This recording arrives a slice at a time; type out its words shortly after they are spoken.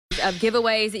of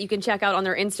giveaways that you can check out on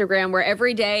their Instagram, where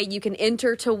every day you can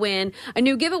enter to win a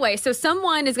new giveaway. So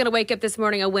someone is going to wake up this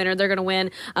morning a winner. They're going to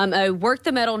win a Work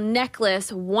the Metal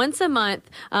necklace once a month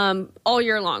all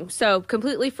year long. So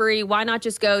completely free. Why not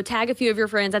just go tag a few of your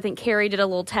friends? I think Carrie did a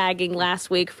little tagging last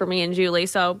week for me and Julie.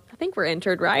 So I think we're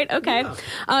entered, right? Okay.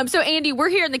 Yeah. So Andy, we're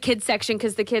here in the kids section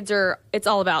because the kids it's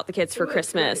all about the kids for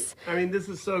Christmas. Great. I mean, this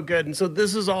is so good. And so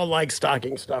this is all like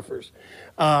stocking stuffers.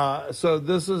 So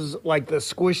this is like the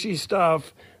squishy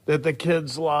stuff that the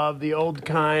kids love, the old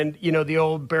kind, the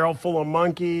old barrel full of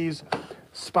monkeys,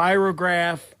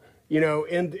 spirograph,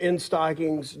 in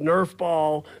stockings, Nerf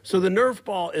ball. So the Nerf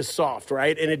ball is soft,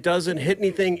 right? And it doesn't hit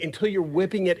anything until you're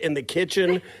whipping it in the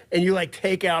kitchen and you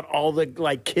take out all the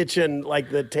kitchen,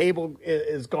 the table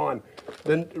is gone.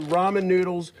 The ramen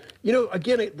noodles,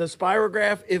 again, the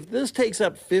spirograph, if this takes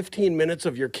up 15 minutes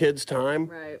of your kid's time,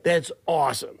 right, that's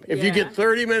awesome. If you get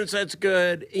 30 minutes, that's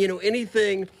good.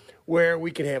 Anything where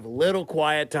we can have a little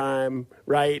quiet time,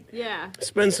 right? Yeah.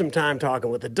 Spend some time talking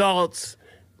with adults.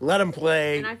 Let them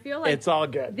play. And I feel like it's all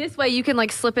good. This way you can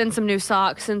slip in some new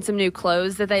socks and some new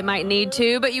clothes that they might need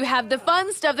to, but you have the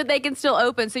fun stuff that they can still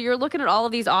open. So you're looking at all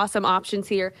of these awesome options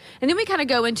here. And then we kind of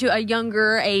go into a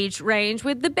younger age range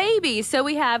with the babies. So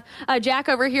we have Jack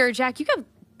over here. Jack, you have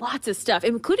lots of stuff,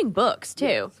 including books, too.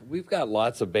 Yes, we've got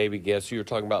lots of baby gifts. You were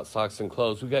talking about socks and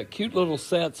clothes. We've got cute little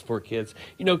sets for kids.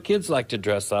 Kids like to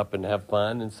dress up and have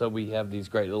fun, and so we have these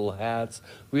great little hats.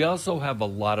 We also have a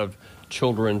lot of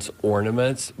children's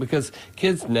ornaments because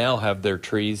kids now have their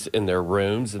trees in their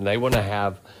rooms, and they want to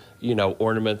have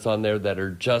ornaments on there that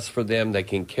are just for them. They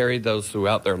can carry those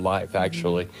throughout their life,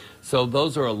 actually. So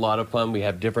those are a lot of fun. We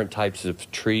have different types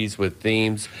of trees with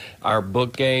themes. Our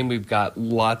book game, we've got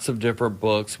lots of different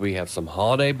books. We have some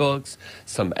holiday books,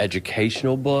 some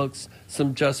educational books,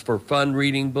 some just for fun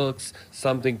reading books,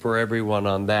 something for everyone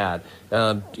on that.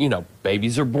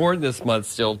 Babies are born this month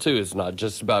still, too. It's not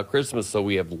just about Christmas, so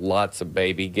we have lots of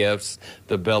baby gifts.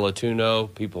 The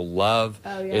Bellatuno, people love.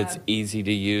 Oh, yeah. It's easy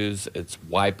to use. It's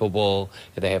wipeable.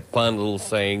 They have fun little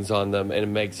sayings on them, and it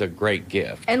makes a great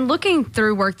gift. And looking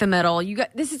through Work the Metal,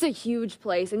 this is a huge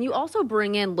place, and you also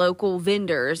bring in local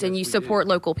vendors, and you support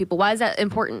local people. Why is that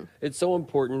important? It's so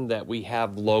important that we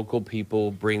have local people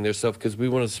bring their stuff because we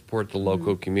want to support the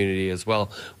local community as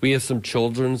well. We have some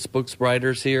children's books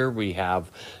writers here. We have,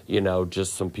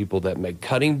 just some people that make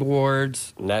cutting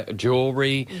boards,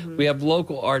 jewelry. We have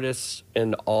local artists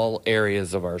in all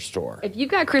areas of our store. If you've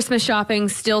got Christmas shopping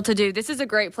still to do, this is a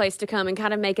great place to come and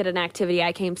kind of make it an activity.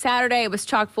 I came Saturday. It was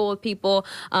chock full of people.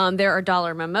 There are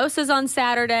dollar mimosas on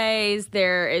Saturdays.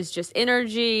 There is just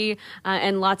energy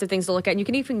and lots of things to look at. And you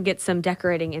can even get some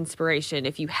decorating inspiration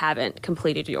if you haven't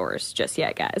completed yours just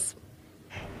yet, guys.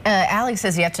 Alex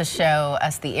has yet to show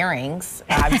us the earrings.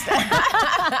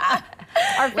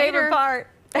 Our favorite part.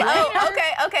 Oh,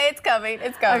 okay, it's coming.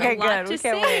 Okay, good. We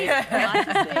can't wait.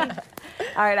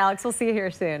 All right, Alex, we'll see you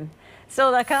here soon.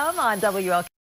 Still to come on WLK.